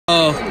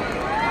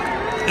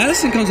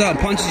Edison comes out and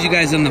punches you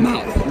guys in the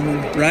mouth,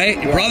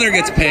 right? Your brother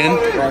gets pinned.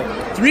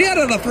 Right. 3 out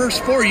of the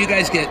first 4, you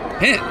guys get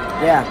pinned.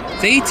 Yeah.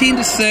 It's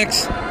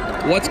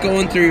 18-6. What's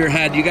going through your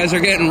head? You guys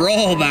are getting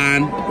rolled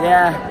on.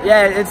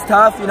 Yeah, it's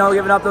tough, you know,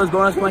 giving up those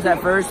bonus points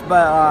at first,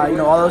 but, you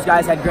know, all those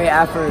guys had great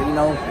effort, you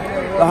know.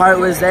 The heart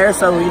was there,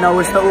 so, you know,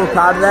 we're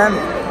proud of them.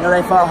 You know,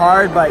 they fought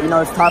hard, but, you know,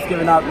 it's tough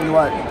giving up,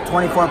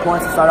 24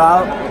 points to start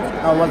out.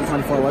 No, it wasn't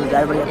 24, was it?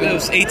 Everybody It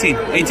was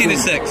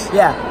 18-6.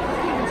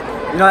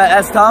 Yeah. You know,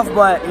 that's tough,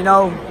 but, you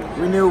know,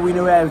 we knew we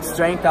had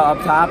strength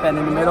up top and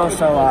in the middle,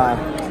 so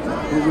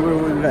we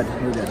were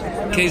good. We were good.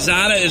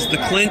 Quezada is the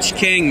clinch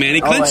king, man.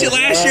 He clinched it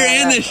last year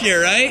and this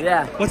year, right?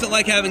 Yeah. What's it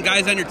like having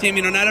guys on your team?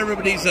 You know, not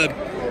everybody's a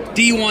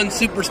D1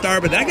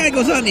 superstar, but that guy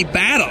goes out and he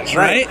battles,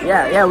 right?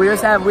 Yeah. We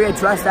had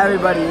trust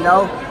everybody, you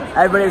know.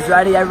 Everybody's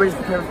ready. Everybody's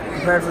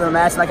prepared for the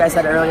match. Like I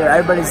said earlier,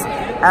 everybody's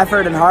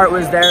effort and heart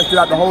was there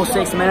throughout the whole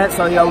 6 minutes.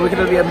 So, you know, we're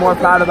going to be more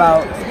proud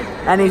about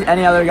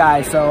any other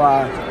guy. So,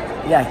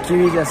 yeah,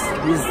 Kiwi he's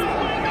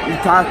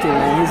talked to,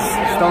 man.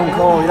 He's stone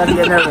cold. He doesn't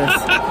get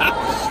nervous.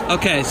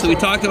 Okay, so we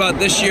talked about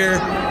this year.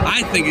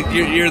 I think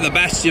you're the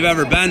best you've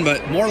ever been,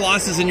 but more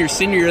losses in your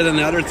senior year than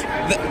the other.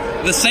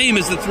 The same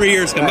as the 3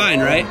 years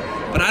combined, right?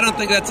 But I don't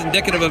think that's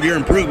indicative of your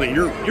improvement.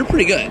 You're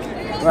pretty good,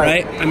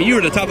 right? I mean, you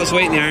were the toughest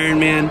weight in the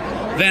Ironman.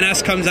 Van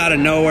S comes out of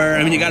nowhere.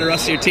 I mean, you got the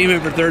rest of your team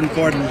in for 3rd and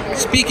 4th.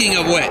 Speaking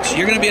of which,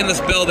 you're going to be in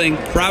this building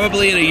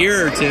probably in a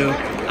year or 2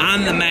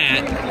 on the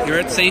mat. You're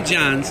at St.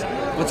 John's.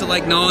 What's it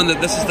like knowing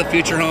that this is the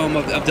future home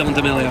of Dylan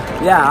D'Amelio?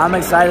 Yeah, I'm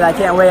excited. I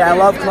can't wait. I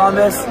love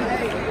Columbus.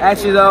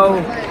 Actually, though,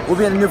 we'll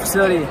be in the new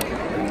facility.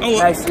 Oh,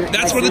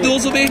 that's where the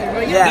duels will be?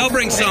 Yeah. They'll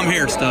bring some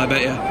here still, I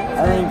bet you.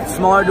 I think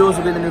smaller duels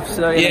will be in the new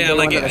facility. Yeah,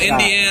 like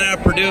Indiana,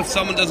 Purdue, if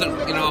someone doesn't,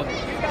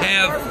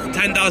 have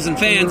 10,000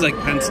 fans like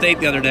Penn State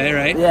the other day,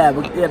 right? Yeah,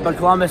 but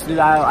Columbus, dude,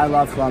 I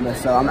love Columbus,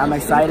 so I'm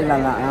excited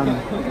and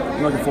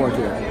I'm looking forward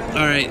to it.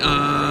 All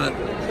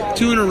right,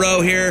 2 in a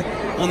row here.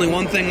 Only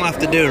one thing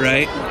left to do,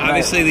 right?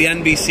 Obviously, the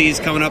NBC is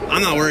coming up.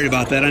 I'm not worried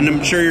about that, and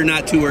I'm sure you're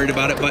not too worried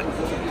about it, but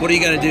what do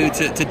you got to do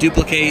to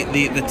duplicate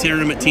the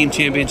tournament team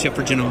championship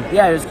for Genoa?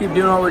 Yeah, just keep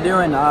doing what we're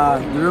doing.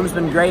 The room's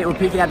been great. We're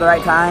peaking at the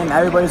right time.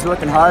 Everybody's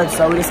working hard,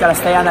 so we just got to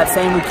stay on that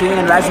same routine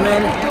and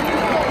regimen.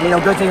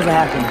 And, good things will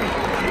happen.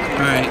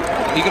 All right.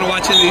 You going to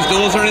watch any of these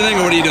duels or anything,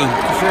 or what are you doing?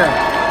 For sure.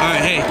 All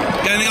right. Hey,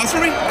 got anything else for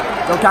me?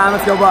 Go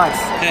Comets, go Bucks.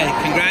 Hey,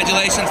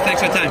 congratulations.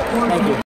 Thanks for your time. Thank you.